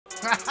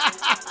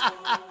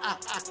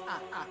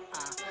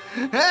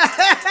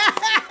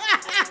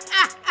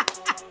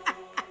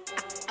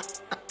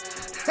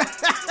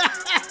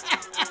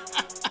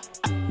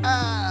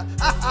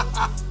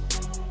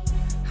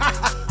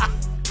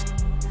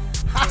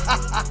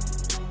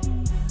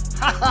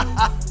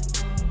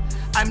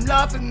I'm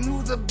laughing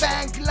through the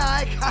bank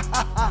like ha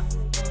ha ha.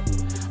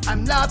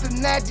 I'm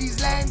laughing at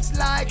these lames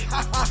like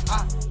ha ha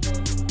ha.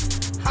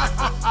 Ha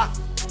ha ha.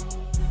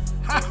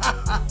 Ha ha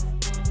ha.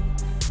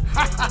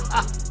 Ha ha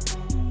ha.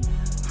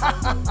 Ha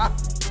ha ha.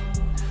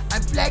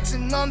 I'm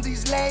flexing on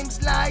these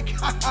lames like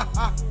ha ha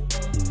ha.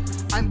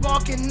 I'm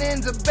walking in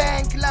the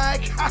bank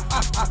like ha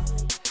ha ha.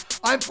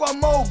 I'm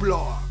from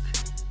O-Block.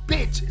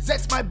 Bitch,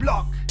 that's my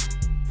block.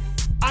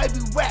 I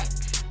be whack.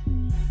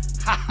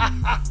 Ha ha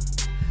ha.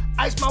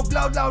 I smoke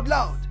loud, loud,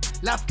 loud.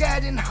 Laugh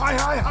getting high,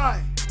 high,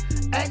 high.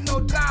 Ain't no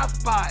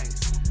drive-bys.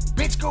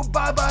 Bitch go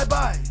bye, bye,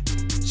 bye.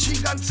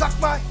 She gon' suck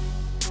my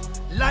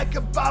like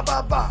a ba,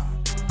 ba, ba.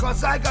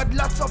 Cause I got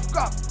lots of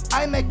cock.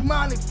 I make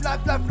money, fly,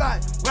 fly,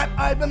 fly. Rap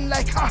album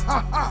like ha,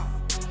 ha, ha.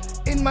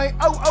 In my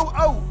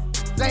oh.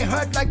 They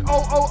hurt like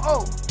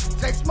oh.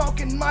 They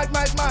smoking might.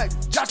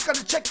 Just got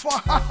to check for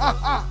ha, ha,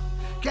 ha.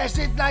 Cash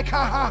it like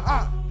ha, ha,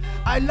 ha.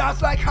 I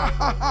laugh like ha,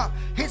 ha, ha.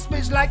 His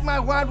bitch like my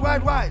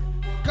wide.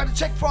 Gotta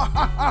check for ha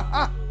ha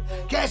ha.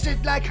 Cash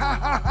it like ha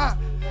ha ha.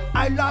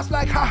 I lost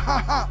like ha ha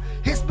ha.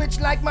 His bitch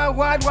like my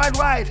wide. Ha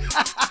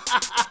ha ha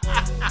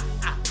ha.